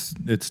me, it's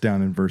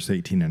down in verse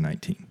 18 and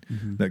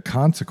 19, that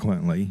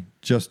consequently,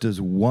 just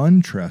as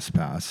one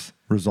trespass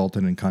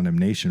resulted in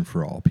condemnation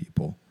for all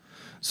people,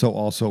 so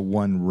also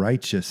one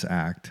righteous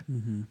act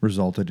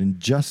resulted in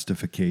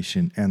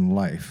justification and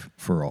life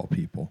for all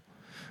people.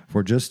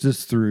 For just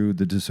as through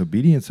the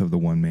disobedience of the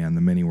one man,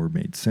 the many were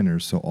made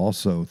sinners, so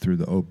also through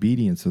the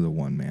obedience of the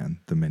one man,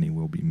 the many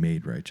will be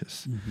made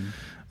righteous.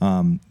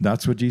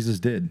 That's what Jesus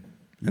did.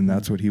 And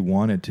that's what he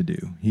wanted to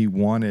do. He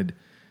wanted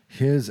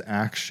his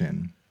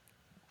action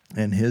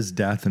and his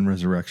death and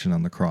resurrection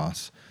on the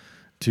cross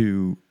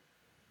to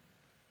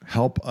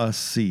help us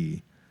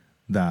see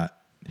that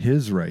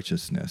his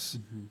righteousness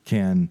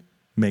can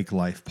make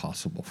life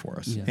possible for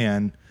us. Yeah.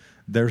 And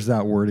there's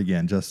that word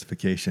again,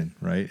 justification,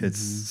 right? It's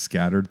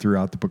scattered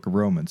throughout the book of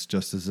Romans,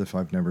 just as if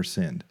I've never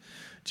sinned.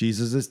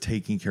 Jesus is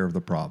taking care of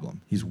the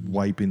problem. He's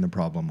wiping the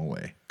problem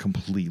away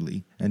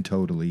completely and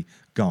totally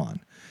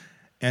gone.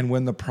 And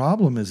when the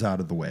problem is out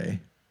of the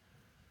way,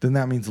 then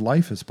that means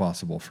life is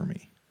possible for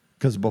me.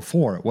 Because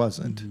before it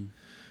wasn't.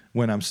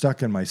 When I'm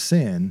stuck in my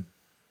sin,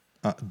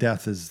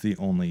 death is the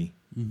only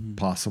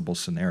possible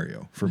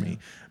scenario for me.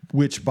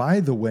 Which, by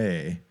the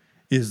way,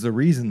 is the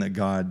reason that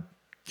God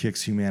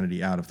kicks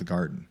humanity out of the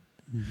garden.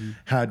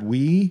 Had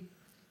we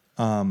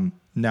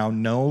now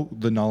know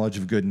the knowledge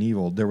of good and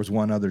evil, there was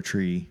one other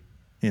tree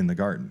in the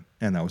garden,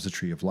 and that was the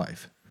tree of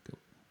life.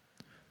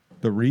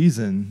 The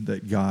reason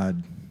that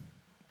God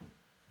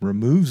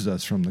removes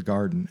us from the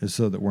garden is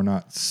so that we're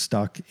not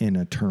stuck in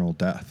eternal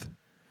death.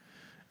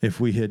 If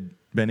we had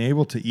been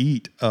able to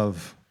eat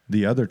of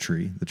the other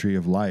tree, the tree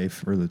of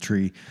life, or the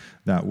tree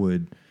that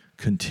would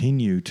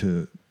continue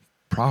to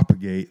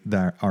propagate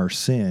our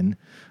sin,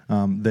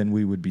 then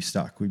we would be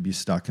stuck. We'd be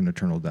stuck in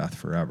eternal death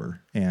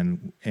forever.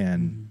 And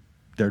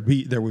there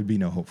would be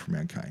no hope for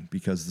mankind,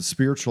 because the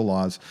spiritual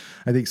laws,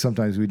 I think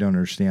sometimes we don't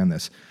understand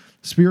this.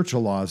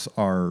 Spiritual laws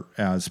are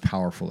as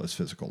powerful as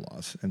physical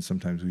laws. And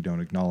sometimes we don't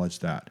acknowledge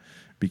that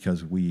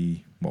because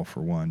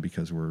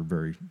because we're a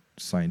very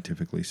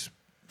scientifically,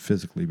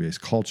 physically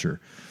based culture.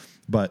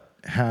 But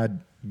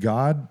had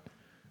God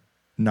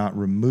not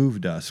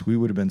removed us, we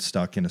would have been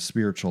stuck in a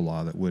spiritual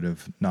law that would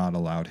have not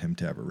allowed him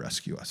to ever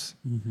rescue us.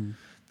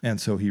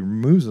 And so he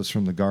removes us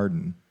from the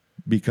garden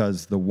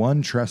because the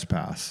one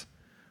trespass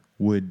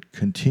would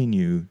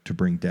continue to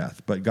bring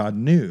death. But God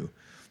knew,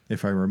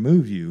 if I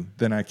remove you,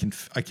 then I can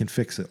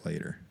fix it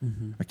later.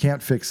 I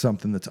can't fix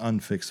something that's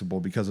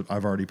unfixable because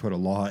I've already put a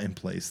law in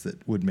place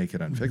that would make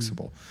it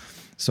unfixable.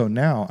 So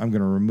now I'm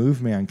going to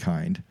remove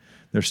mankind.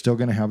 They're still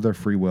going to have their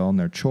free will and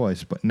their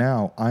choice, but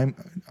now I'm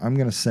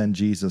going to send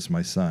Jesus,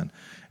 my son,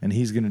 and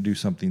he's going to do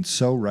something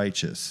so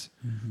righteous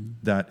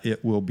that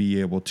it will be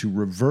able to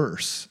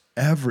reverse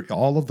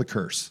all of the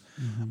curse.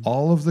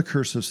 All of the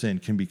curse of sin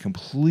can be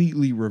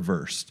completely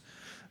reversed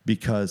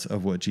because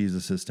of what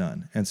Jesus has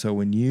done. And so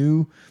when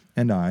you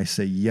and I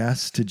say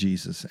yes to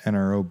Jesus and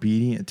are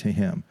obedient to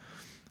him,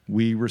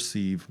 we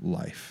receive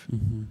life,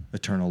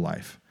 eternal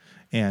life,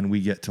 and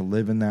we get to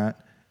live in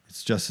that.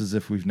 It's just as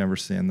if we've never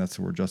sinned. That's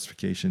the word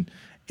justification.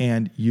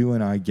 And you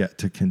and I get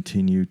to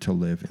continue to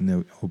live in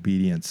the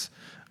obedience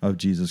of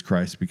Jesus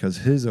Christ, because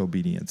his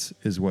obedience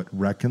is what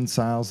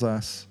reconciles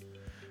us,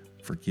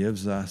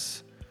 forgives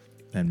us,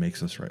 and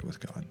makes us right with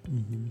God.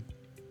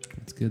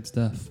 That's good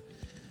stuff.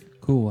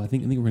 Cool. I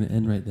think we're going to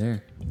end right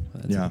there.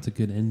 That's a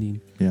good ending.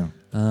 Yeah.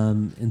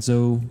 And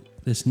so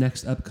this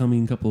next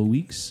upcoming couple of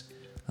weeks,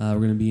 we're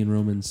going to be in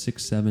Romans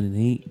 6, 7, and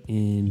 8,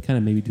 and kind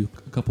of maybe do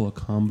a couple of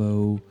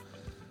combo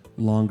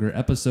longer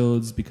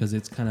episodes, because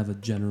it's kind of a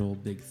general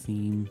big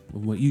theme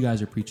of what you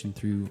guys are preaching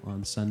through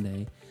on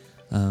Sunday.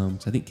 So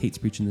I think Kate's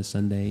preaching this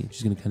Sunday.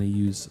 She's going to kind of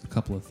use a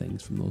couple of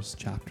things from those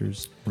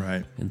chapters.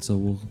 Right. And so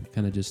we'll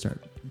kind of just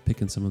start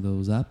picking some of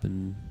those up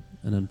and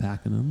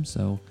unpacking them.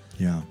 So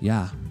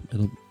yeah,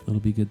 it'll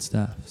be good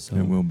stuff. So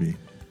it will be.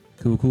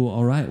 Cool.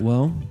 All right.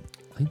 Well,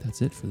 I think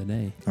that's it for the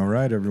day. All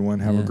right, everyone.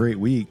 Have a great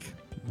week.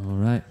 All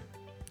right.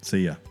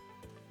 See ya.